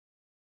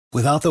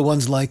Without the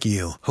ones like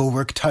you, who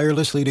work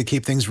tirelessly to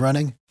keep things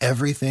running,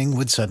 everything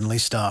would suddenly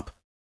stop.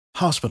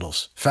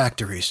 Hospitals,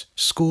 factories,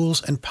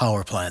 schools, and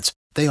power plants,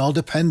 they all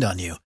depend on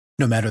you.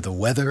 No matter the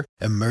weather,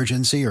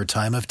 emergency, or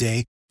time of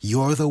day,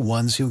 you're the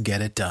ones who get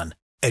it done.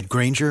 At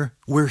Grainger,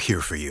 we're here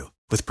for you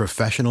with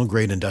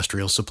professional-grade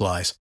industrial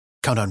supplies.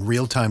 Count on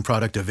real-time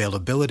product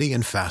availability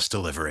and fast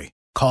delivery.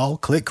 Call,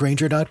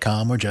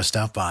 clickgrainger.com, or just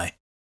stop by.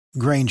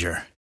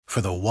 Grainger, for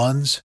the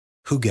ones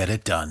who get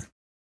it done.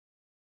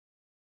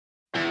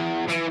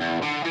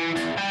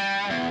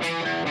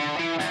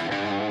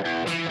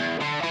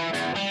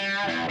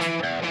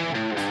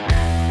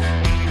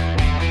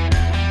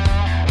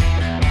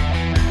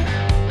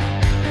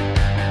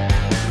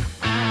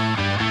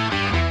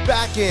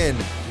 Back in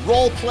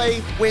Role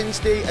Play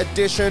Wednesday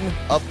edition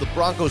of the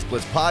Broncos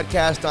Blitz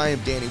podcast. I am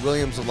Danny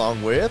Williams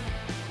along with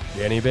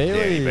Danny Bailey.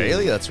 Danny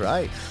Bailey, that's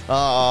right.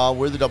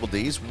 We're the Double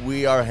Ds.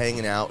 We are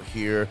hanging out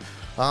here.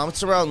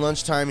 It's around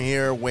lunchtime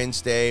here,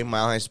 Wednesday,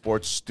 Mile High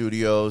Sports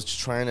Studios. Just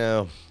trying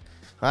to,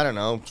 I don't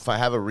know, if I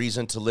have a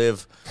reason to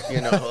live,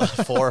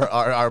 for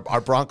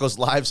our Broncos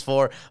lives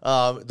for.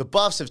 The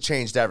Buffs have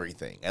changed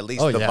everything, at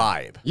least the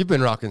vibe. You've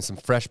been rocking some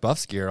fresh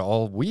Buffs gear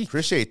all week.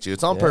 Appreciate you.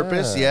 It's on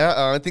purpose, yeah.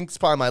 I think it's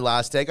probably my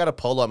last day. I got a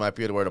polo I might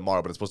be able to wear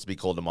tomorrow, but it's supposed to be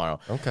cold tomorrow.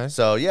 Okay.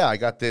 So, yeah, I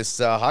got this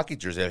hockey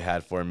jersey I've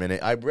had for a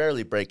minute. I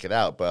rarely break it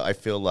out, but I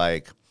feel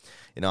like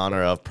in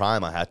honor of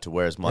Prime, I had to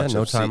wear as much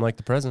no time like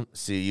the present.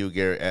 CU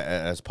gear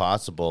as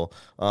possible.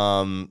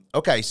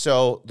 Okay,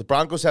 so the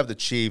Broncos have the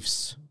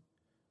Chiefs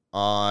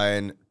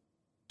on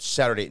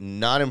Saturday,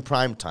 not in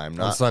prime time.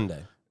 On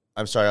Sunday.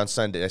 I'm sorry, on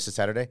Sunday. I said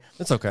Saturday?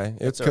 It's okay.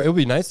 It would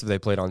be nice if they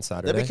played on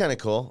Saturday. That'd be kind of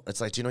cool. It's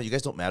like, you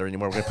guys don't matter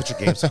anymore. We're going to put your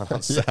games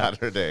on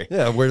Saturday.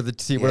 Yeah, where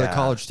the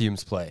college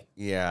teams play.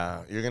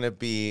 Yeah, you're going to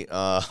be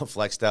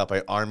flexed out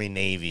by Army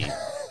Navy.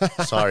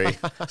 Sorry,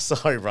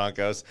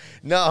 Broncos.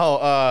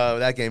 No,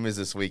 that game is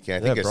this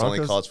weekend. I think it's the only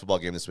college football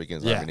game this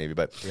weekend is Army Navy.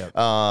 But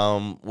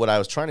what I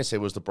was trying to say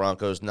was the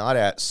Broncos not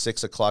at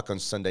 6 o'clock on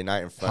Sunday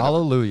night in front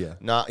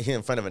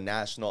in front of a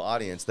national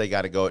audience. They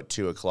got to go at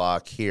 2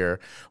 o'clock here,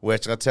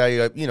 which I'll tell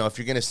you, if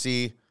you're going to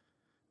see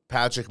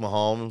Patrick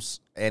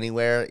Mahomes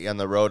anywhere on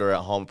the road or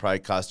at home, probably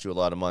cost you a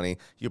lot of money.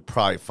 You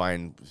probably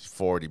find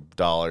 $40,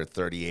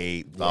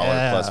 $38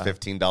 plus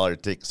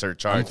 $15 ticket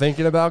surcharge. I'm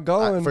thinking about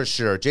going. For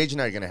sure. JJ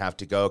and I are going to have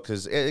to go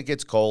because it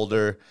gets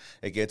colder,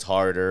 it gets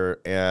harder,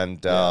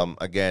 and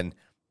again,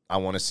 I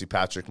want to see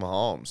Patrick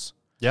Mahomes.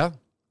 Yeah.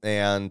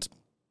 And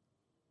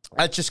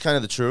that's just kind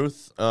of the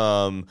truth.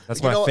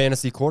 That's my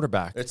fantasy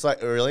quarterback. It's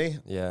like, really?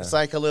 Yeah. It's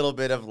like a little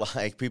bit of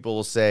like people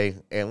will say,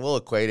 and we'll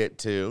equate it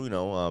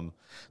to,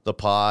 the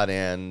pod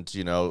and,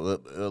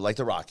 like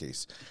the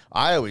Rockies.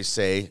 I always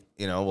say,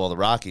 the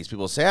Rockies,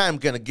 people say, I'm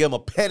going to give them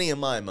a penny of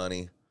my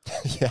money.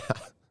 Yeah.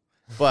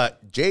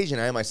 But JJ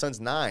and I, my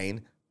son's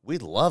 9, we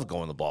love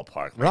going to the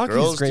ballpark.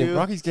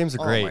 Rockies games are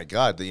great. Oh, my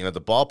God. The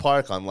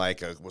ballpark on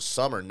like a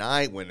summer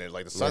night when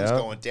the sun's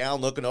going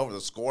down, looking over the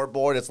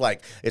scoreboard. It's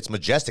like, it's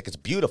majestic. It's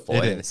beautiful.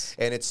 It is.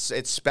 And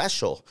it's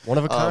special. One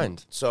of a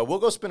kind. So we'll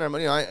go spend our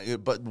money.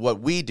 But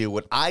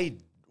what I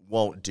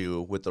won't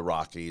do with the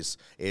Rockies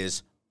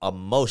is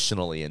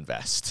emotionally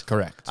invest.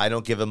 Correct. I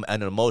don't give them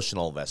an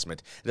emotional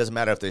investment. It doesn't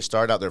matter if they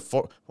start out, they're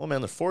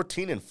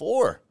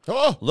 14-4.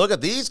 Oh, look at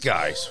these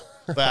guys.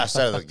 Fast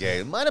out of the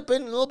game. Might have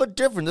been a little bit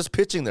different. This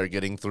pitching they're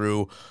getting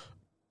through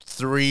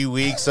 3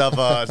 weeks of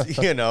a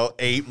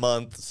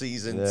 8-month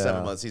season,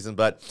 7-month season.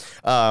 But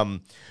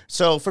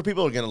so for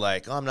people who are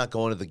gonna I'm not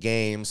going to the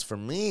games. For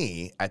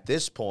me, at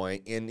this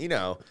point,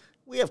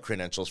 we have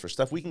credentials for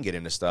stuff. We can get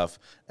into stuff.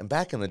 And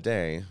back in the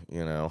day,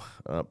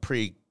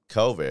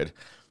 pre-COVID,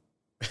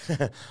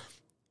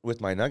 with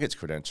my Nuggets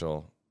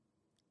credential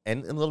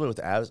and a little bit with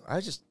the Avs,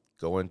 I just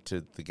go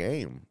into the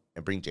game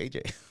and bring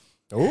JJ.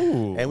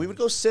 Ooh. And we would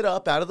go sit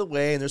up out of the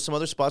way, and there's some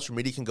other spots where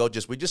media can go.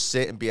 We just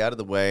sit and be out of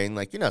the way, and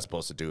you're not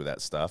supposed to do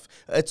that stuff.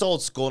 It's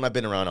old school, and I've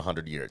been around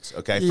 100 years.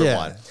 Okay, for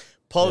one.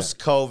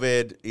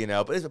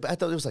 Post-COVID, but I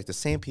thought it was like the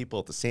same people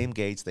at the same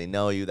gates. They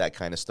know you, that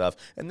kind of stuff.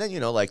 And then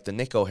like the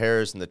Nick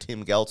O'Hares and the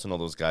Tim Geltz and all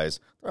those guys,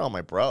 they're all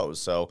my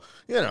bros. So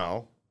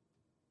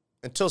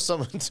until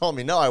someone told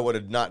me no, I would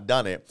have not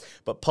done it.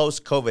 But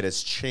post-COVID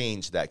has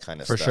changed that kind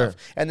of stuff. For sure.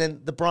 And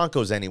then the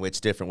Broncos, anyway, it's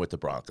different with the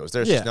Broncos.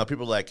 There's just now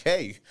people are like,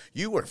 hey,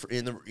 you were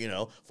in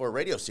the, for a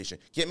radio station.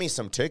 Get me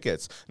some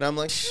tickets. And I'm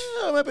like,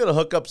 I might be able to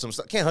hook up some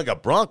stuff. Can't hook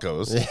up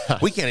Broncos. Yeah.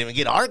 We can't even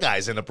get our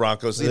guys in the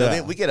Broncos.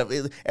 We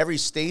get every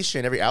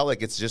station, every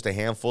outlet gets just a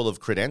handful of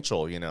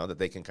credential, that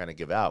they can kind of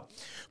give out.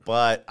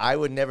 But I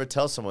would never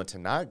tell someone to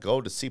not go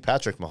to see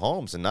Patrick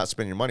Mahomes and not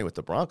spend your money with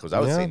the Broncos.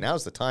 I would say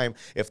now's the time.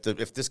 If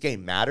this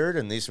game mattered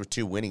and these were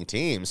two winning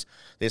teams,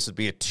 this would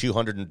be a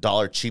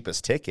 $200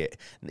 cheapest ticket.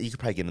 You could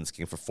probably get in this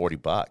game for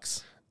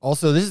 $40.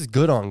 Also, this is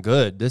good on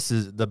good. This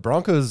is the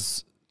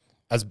Broncos,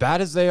 as bad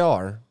as they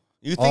are.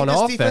 You think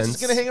this defense is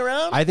going to hang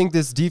around? I think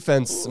this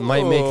defense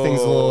might make things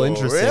a little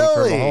interesting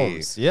for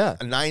Mahomes. Yeah.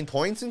 9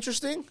 points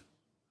interesting?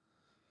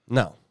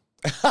 No.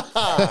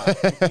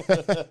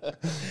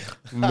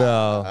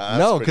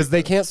 No, because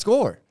they can't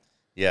score.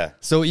 Yeah.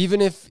 So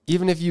even if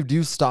you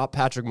do stop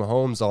Patrick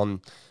Mahomes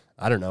on,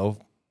 I don't know,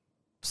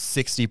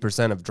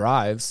 60% of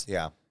drives,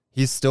 Yeah.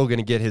 he's still going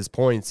to get his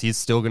points. He's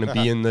still going to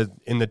be in the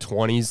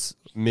 20s,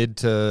 mid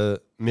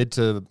to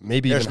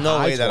maybe There's even no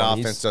high way 20s. that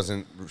offense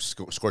doesn't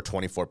score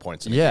 24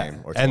 points in a Yeah,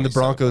 game. Or and the 27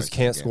 Broncos points in a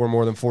can't game. score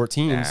more than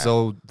 14, Nah.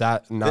 so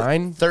that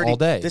 9 30, all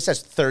day. This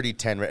has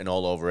 30-10 written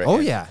all over it. Oh,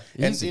 and, yeah,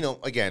 And, easy.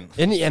 again.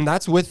 And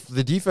that's with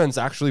the defense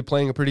actually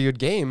playing a pretty good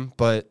game,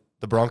 but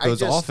the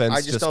Broncos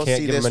offense just don't can't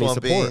see give this them any one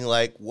support. being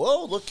like,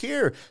 whoa, look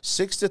here,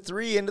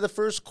 6-3 into the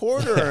first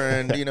quarter.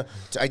 And,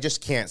 I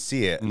just can't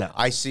see it. No.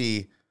 I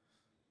see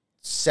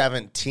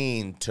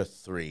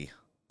 17-3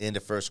 into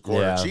first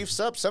quarter. Yeah. Chiefs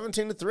up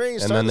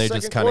 17-3. And then they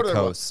just kind of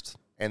coast.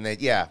 And then,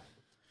 yeah.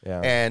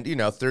 And,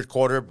 third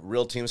quarter,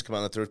 real teams come out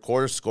in the third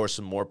quarter, score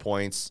some more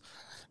points.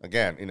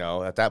 Again,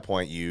 at that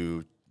point,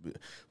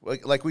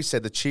 like we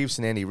said, the Chiefs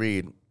and Andy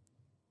Reid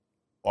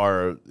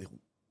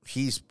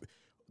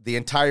the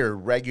entire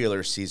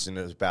regular season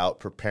is about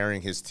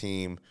preparing his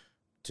team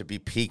to be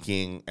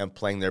peaking and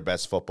playing their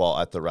best football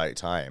at the right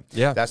time.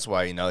 Yeah. That's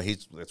why, I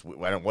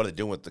don't what they're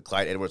doing with the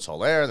Clyde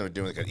Edwards-Helaire, they're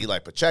doing like an Eli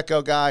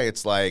Pacheco guy.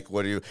 It's like,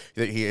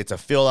 it's a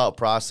fill-out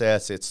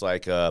process. It's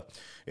like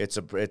it's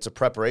a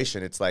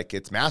preparation. It's like,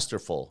 it's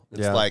masterful.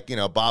 It's like,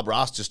 Bob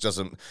Ross just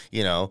doesn't,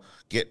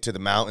 get to the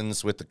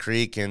mountains with the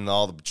creek and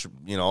all the,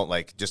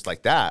 like, just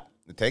like that.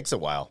 It takes a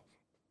while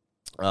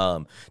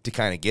to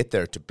kind of get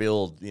there, to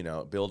build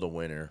a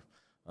winner.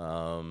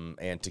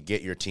 And to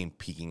get your team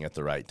peaking at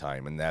the right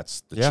time. And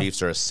that's the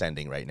Chiefs are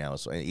ascending right now.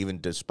 So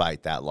even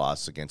despite that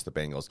loss against the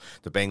Bengals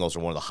are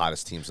one of the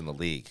hottest teams in the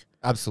league.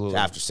 Absolutely.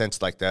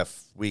 Since like that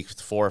week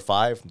 4 or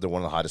 5, they're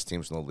one of the hottest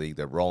teams in the league.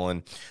 They're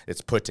rolling.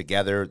 It's put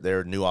together.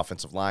 Their new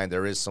offensive line.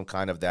 There is some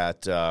kind of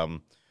that,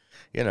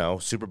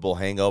 Super Bowl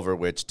hangover,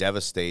 which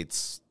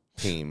devastates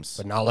teams.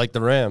 But not like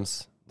the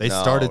Rams. They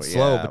started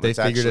slow, but they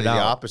figured it out.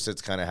 The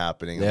opposite's kind of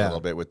happening a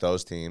little bit with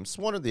those teams.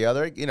 One or the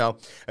other.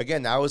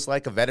 Again, that was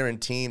like a veteran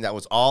team that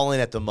was all in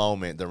at the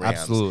moment, the Rams.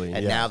 Absolutely.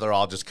 And now they're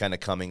all just kind of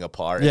coming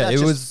apart. Yeah, it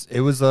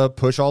was a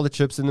push all the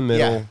chips in the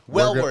middle. Yeah,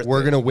 worth it.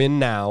 We're going to win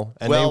now,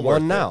 and they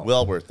won now.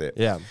 Well worth it.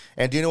 Yeah.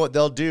 And do you know what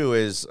they'll do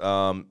is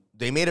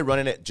they made a run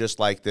in it just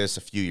like this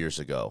a few years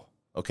ago,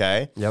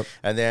 okay? Yep.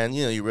 And then,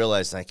 you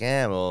realize like,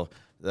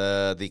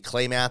 the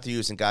Clay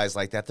Matthews and guys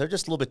like that, they're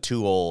just a little bit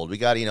too old. We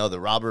got, the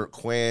Robert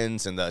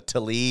Quinns and the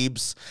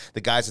Talibs,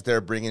 the guys that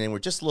they're bringing in were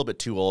just a little bit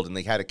too old, and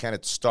they had to kind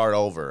of start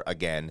over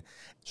again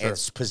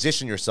and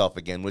position yourself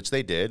again, which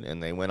they did,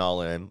 and they went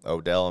all in.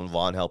 Odell and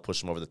Vaughn helped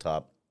push them over the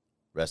top.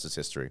 Rest is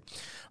history.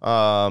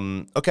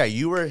 Okay,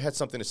 you had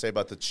something to say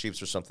about the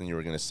Chiefs or something you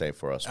were going to say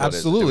for us.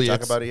 Absolutely. Did we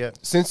talk about it yet?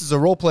 Since it's a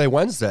role play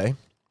Wednesday,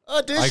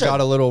 I got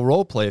a little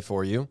role play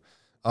for you.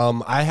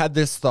 I had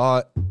this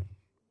thought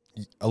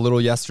a little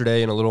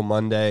yesterday and a little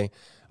Monday.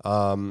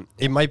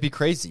 It might be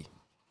crazy.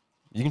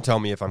 You can tell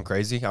me if I'm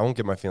crazy. I won't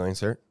get my feelings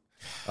hurt.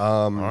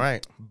 All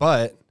right.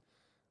 But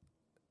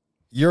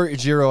you're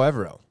Ejiro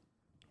Evero.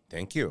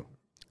 Thank you.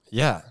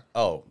 Yeah.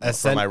 Oh,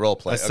 for my role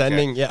play.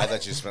 Ascending, okay. yeah. I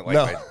thought you just meant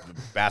like my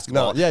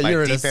basketball. No, yeah, you're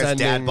my an defense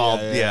ascending dad ball.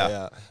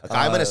 Yeah. Okay,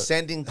 I'm an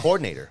ascending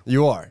coordinator.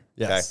 You are,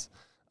 yes.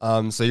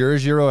 Okay. So you're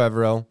Ejiro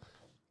Evero.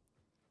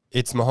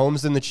 It's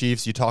Mahomes and the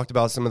Chiefs. You talked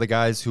about some of the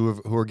guys who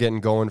are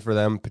getting going for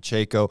them.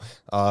 Pacheco,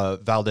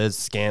 Valdez,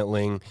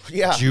 Scantling,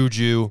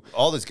 Juju.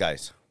 All these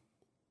guys.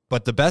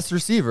 But the best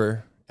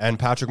receiver and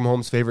Patrick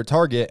Mahomes' favorite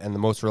target and the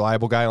most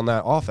reliable guy on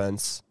that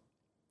offense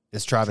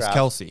is Travis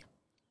Kelce.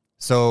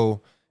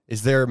 So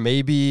is there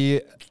maybe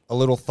a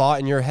little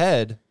thought in your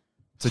head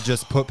to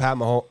just put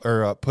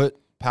put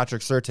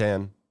Patrick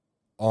Surtain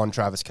on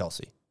Travis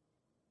Kelce?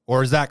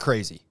 Or is that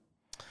crazy?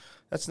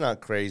 That's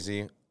not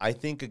crazy. I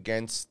think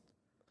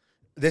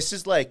this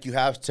is like you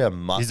have to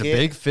muck it. He's a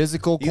big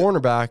physical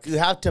cornerback. You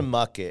have to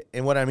muck it.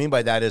 And what I mean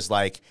by that is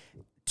like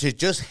to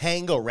just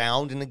hang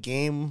around in a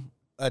game,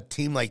 a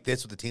team like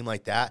this with a team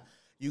like that,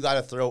 you got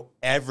to throw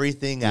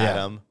everything at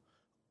them.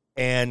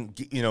 And,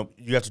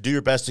 you have to do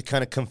your best to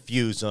kind of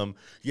confuse them.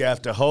 You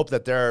have to hope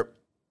that they're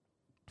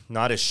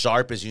not as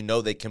sharp as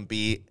they can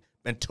be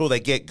until they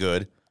get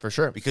good. For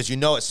sure. Because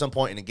at some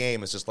point in the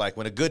game, it's just like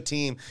when a good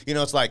team,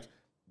 it's like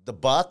the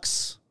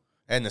Bucks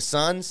and the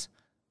Suns,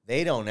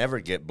 they don't ever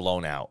get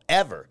blown out,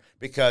 ever,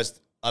 because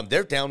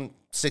they're down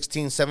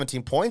 16,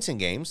 17 points in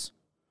games.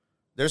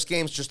 There's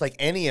games just like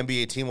any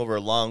NBA team over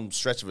a long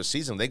stretch of a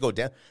season, they go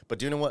down. But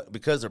do you know what?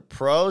 Because they're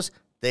pros,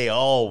 they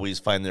always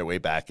find their way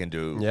back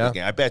into the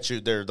game. I bet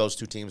you those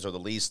two teams are the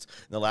least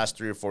in the last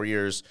 3 or 4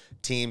 years,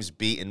 teams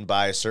beaten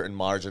by a certain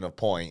margin of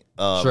point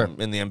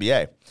in the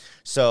NBA.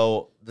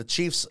 So the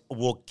Chiefs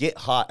will get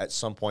hot at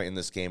some point in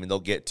this game, and they'll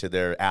get to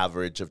their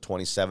average of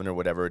 27 or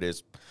whatever it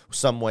is,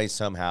 some way,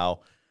 somehow.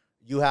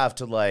 You have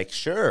to,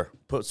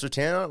 put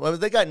Surtain on. Well,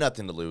 they got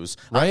nothing to lose.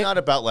 Right? I'm not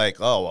about we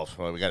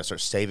got to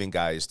start saving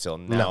guys till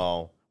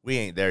no. We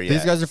ain't there yet.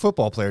 These guys are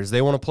football players.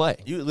 They want to play.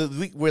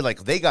 We're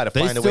like, they got to They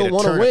find a way still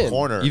to turn win. a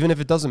corner. Even if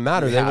it doesn't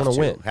matter, they want to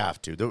win.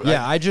 Have to.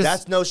 Yeah,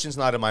 that notion's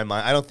not in my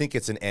mind. I don't think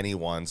it's in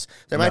anyone's.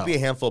 There might be a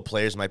handful of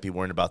players might be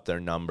worried about their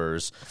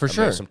numbers. For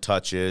sure. Some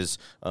touches.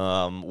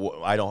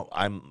 I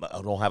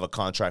don't have a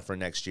contract for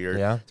next year.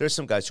 Yeah. There's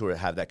some guys who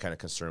have that kind of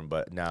concern,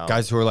 but now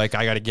Guys who are like,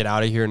 I got to get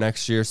out of here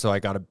next year, so I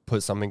got to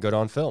put something good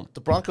on film.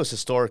 the Broncos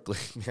historically,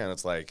 man,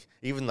 it's like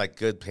even like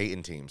good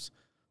Peyton teams,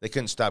 they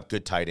couldn't stop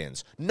good tight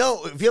ends.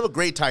 No, if you have a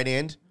great tight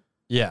end,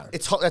 Yeah.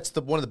 that's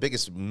one of the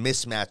biggest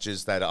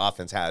mismatches that an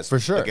offense has For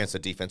sure. against a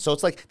defense. So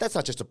it's like that's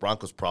not just a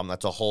Broncos problem.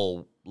 That's a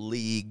whole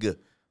league.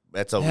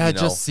 That's a it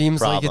just seems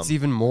problem. like it's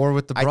even more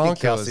with the Broncos.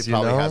 I think Kelce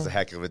probably has a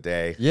heck of a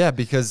day. Yeah,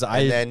 because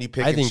then you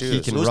pick I and think choose.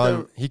 he can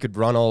run. He could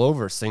run all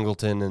over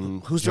Singleton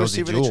and Who's the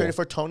Josie receiver Jewell. they traded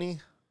for? Tony.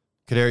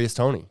 Kadarius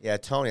Toney. Yeah,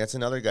 Tony. That's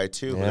another guy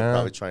too. Who Yeah. they're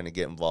probably trying to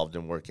get involved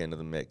and work into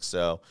the mix.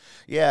 So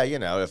yeah,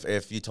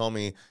 if you told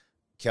me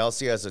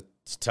Kelce has a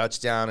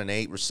touchdown and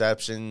 8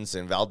 receptions,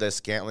 and Valdez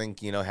Scantling,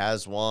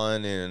 has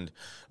one, and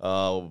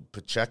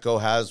Pacheco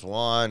has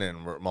one,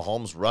 and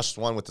Mahomes rushed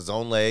one with his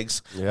own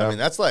legs. Yeah. I mean,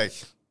 that's like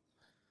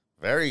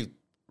very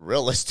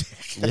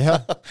realistic.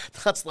 Yeah.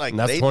 That's like And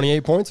that's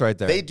 28 points right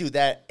there. They do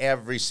that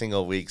every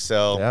single week.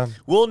 So Yeah.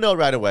 we'll know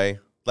right away.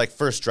 Like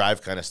first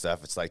drive kind of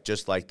stuff. It's like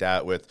just like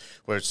that with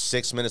where it's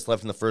 6 minutes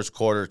left in the first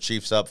quarter,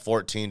 Chiefs up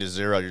 14-0.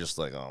 You're just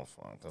like, oh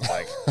fuck. It's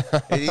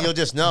like you'll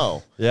just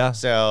know. Yeah.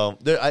 So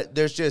I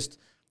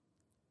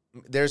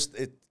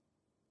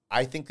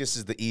think this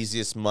is the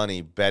easiest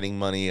betting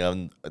money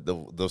on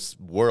the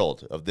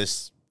world of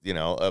this,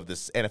 of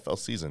this NFL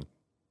season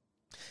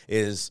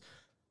is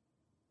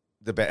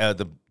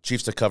the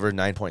Chiefs to cover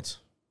 9 points.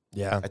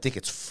 Yeah. I think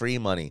it's free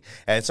money.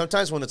 And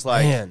sometimes when it's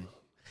like, Man.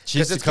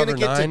 Chiefs it's to cover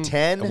gonna get to 9.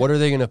 10. What are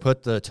they going to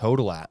put the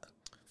total at?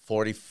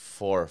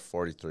 44,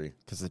 43.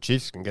 Because the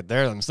Chiefs can get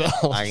there themselves.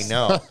 I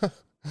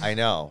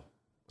know.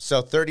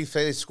 So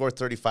they score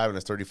 35 and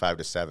it's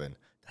 35-7.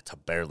 That's a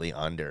barely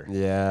under.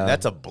 Yeah. And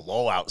that's a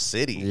blowout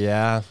city.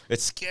 Yeah.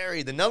 It's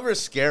scary. The number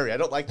is scary. I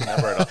don't like the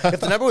number at all.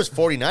 If the number was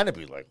 49, I'd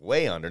be like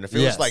way under. And if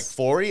it was like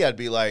 40, I'd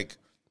be like,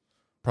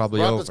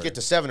 probably Broncos over. get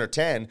to 7 or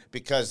 10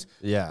 because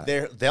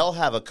they'll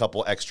have a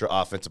couple extra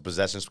offensive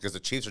possessions because the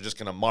Chiefs are just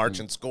going to march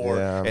and score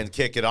and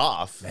kick it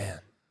off. Man.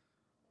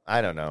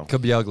 I don't know.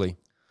 Could be ugly.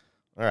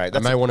 All right. I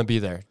might want to be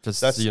there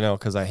just,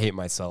 because I hate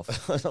myself.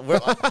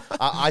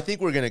 I think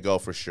we're going to go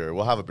for sure.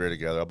 We'll have a beer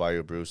together. I'll buy you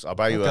a Bruce. I'll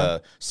buy you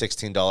a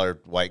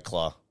 $16 White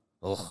Claw.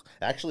 Ugh.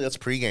 Actually, that's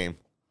pregame.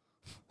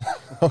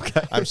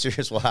 Okay. I'm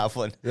serious. We'll have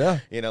one. Yeah.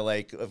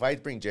 Like if I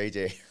bring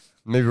JJ.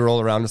 Maybe roll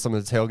around to some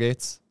of the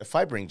tailgates. If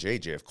I bring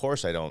JJ, of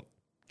course I don't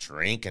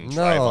drink and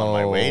drive on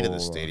my way to the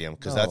stadium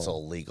because that's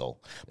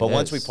illegal. But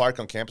once we park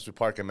on campus, we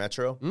park in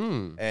Metro,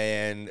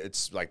 and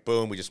it's like,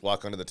 boom, we just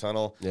walk under the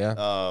tunnel.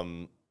 Yeah.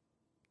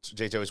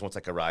 JJ always wants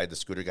like a ride, the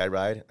scooter guy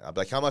ride. I'll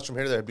be like, how much from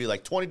here to there? It'd be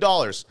like $20.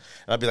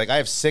 And I'd be like, I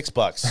have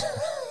 $6.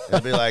 And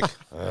I'd be like,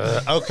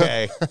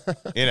 okay.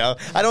 I don't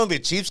want to be a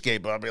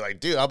cheapskate, but I'll be like,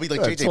 dude, I'll be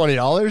like, JJ.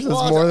 $20 is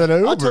more than an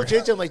Uber. I'll tell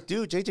JJ, I'm like,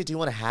 dude, JJ, do you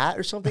want a hat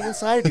or something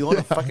inside? Or do you want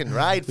a fucking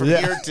ride from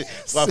here to a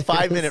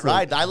 5-minute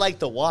ride? I like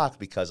to walk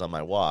because on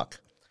my walk,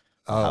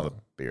 I'll have a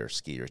beer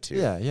ski or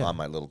two on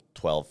my little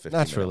 12,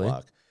 15-minute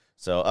walk.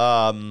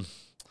 So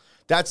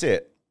that's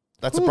it.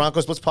 That's the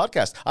Broncos Blitz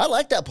podcast. I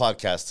like that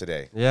podcast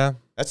today. Yeah.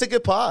 That's a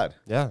good pod.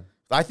 Yeah.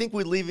 I think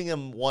we're leaving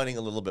him wanting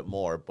a little bit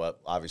more, but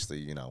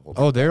obviously,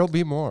 there'll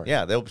be more.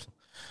 Yeah,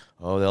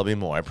 there'll be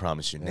more. I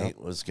promise you. Yep. Nate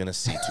was going to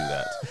see to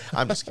that.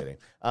 I'm just kidding.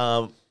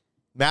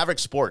 Maverick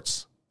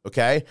Sports,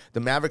 okay? The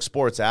Maverick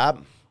Sports app,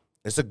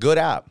 it's a good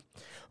app.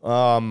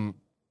 Go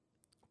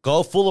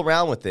fool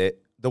around with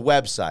it. The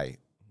website,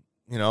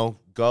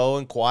 go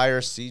inquire,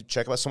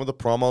 check out some of the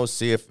promos,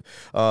 see if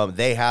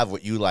they have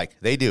what you like.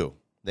 They do.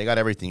 They got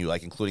everything you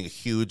like, including a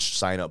huge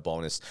sign-up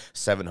bonus,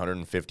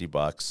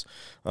 $750.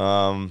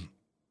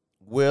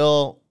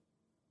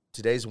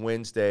 Today's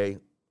Wednesday.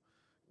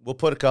 We'll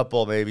put a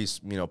couple maybe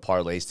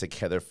parlays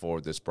together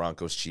for this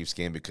Broncos Chiefs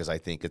game because I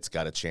think it's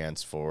got a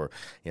chance for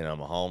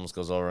Mahomes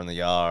goes over in the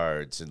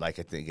yards and I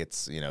think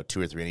it's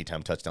 2 or 3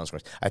 anytime touchdown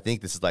scores. I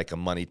think this is like a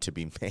money to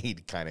be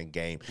made kind of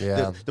game.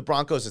 Yeah. The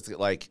Broncos, it's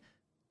like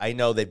I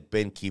know they've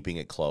been keeping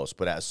it close,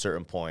 but at a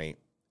certain point,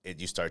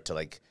 you start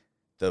to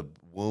the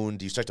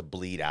wound, you start to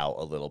bleed out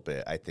a little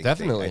bit. I think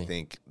definitely. I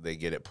think they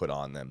get it put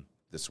on them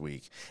this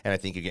week, and I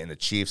think you're getting the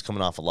Chiefs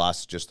coming off a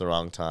loss at just the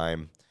wrong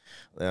time.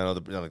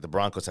 The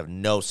Broncos have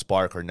no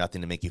spark or nothing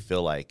to make you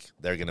feel like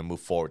they're going to move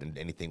forward and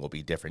anything will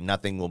be different.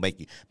 Nothing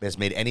has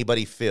made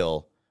anybody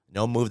feel.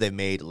 No move they've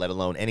made, let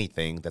alone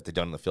anything that they've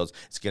done in the fields,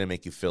 it's going to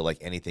make you feel like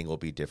anything will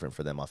be different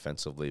for them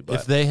offensively.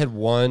 But if they had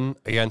won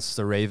against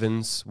the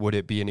Ravens, would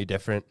it be any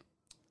different?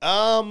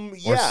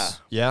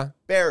 Yeah.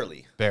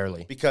 Barely.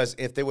 Because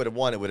if they would have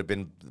won, it would have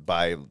been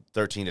by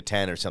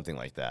 13-10 or something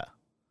like that.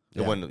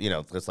 It wouldn't,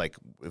 it's like...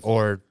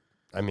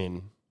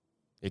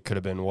 it could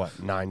have been, what,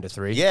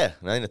 9-3? Yeah,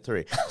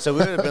 9-3. So we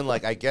would have been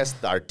like, I guess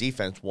our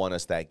defense won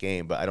us that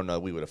game, but I don't know.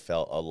 We would have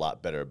felt a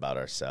lot better about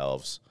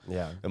ourselves.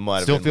 Yeah. It might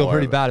have Still been feel more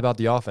pretty of bad about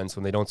the offense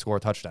when they don't score a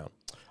touchdown.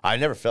 I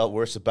never felt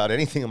worse about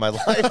anything in my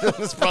life than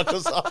this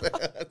Broncos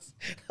offense.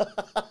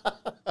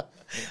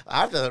 I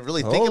have to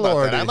really think about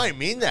Lordy. that. I might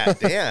mean that.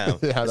 Damn.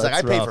 Yeah, it's like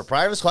I paid for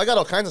private school. I got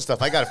all kinds of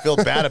stuff I got to feel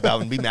bad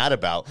about and be mad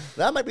about.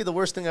 That might be the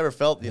worst thing I ever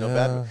felt.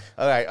 Bad.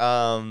 All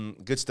right.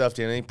 Good stuff,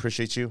 Danny.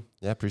 Appreciate you.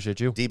 Yeah,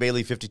 appreciate you. D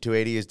Bailey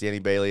 5280 is Danny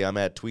Bailey. I'm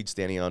at Tweets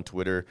Danny on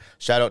Twitter.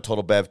 Shout out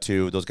Total Bev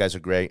too. Those guys are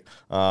great.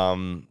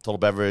 Total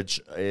Beverage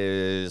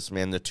is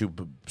the two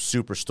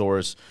super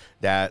stores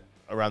that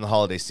around the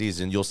holiday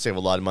season you'll save a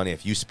lot of money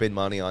if you spend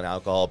money on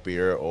alcohol,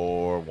 beer,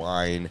 or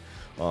wine.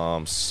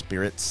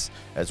 Spirits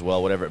as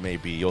well, whatever it may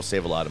be, you'll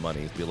save a lot of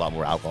money. It'll be a lot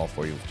more alcohol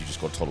for you if you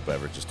just go to Total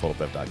Beverage, just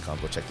totalbev.com.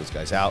 Go check those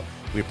guys out.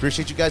 We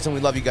appreciate you guys and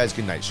we love you guys.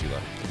 Good night, Sheila.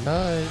 Good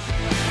night.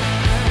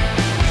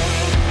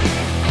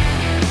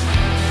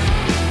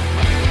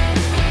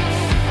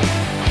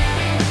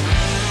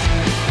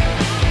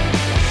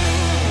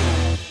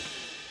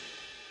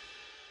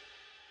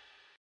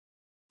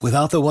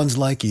 Without the ones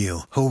like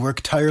you, who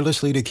work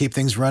tirelessly to keep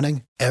things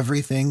running,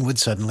 everything would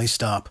suddenly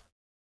stop.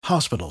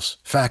 Hospitals,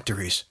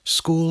 factories,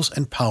 schools,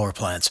 and power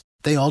plants,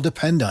 they all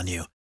depend on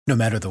you. No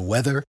matter the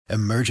weather,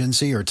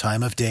 emergency, or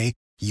time of day,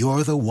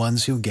 you're the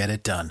ones who get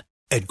it done.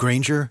 At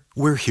Grainger,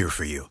 we're here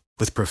for you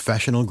with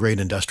professional-grade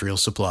industrial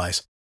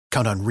supplies.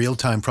 Count on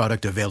real-time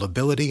product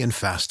availability and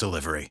fast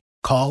delivery.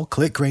 Call,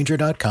 click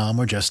Grainger.com,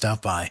 or just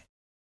stop by.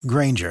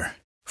 Grainger,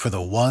 for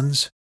the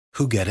ones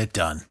who get it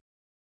done.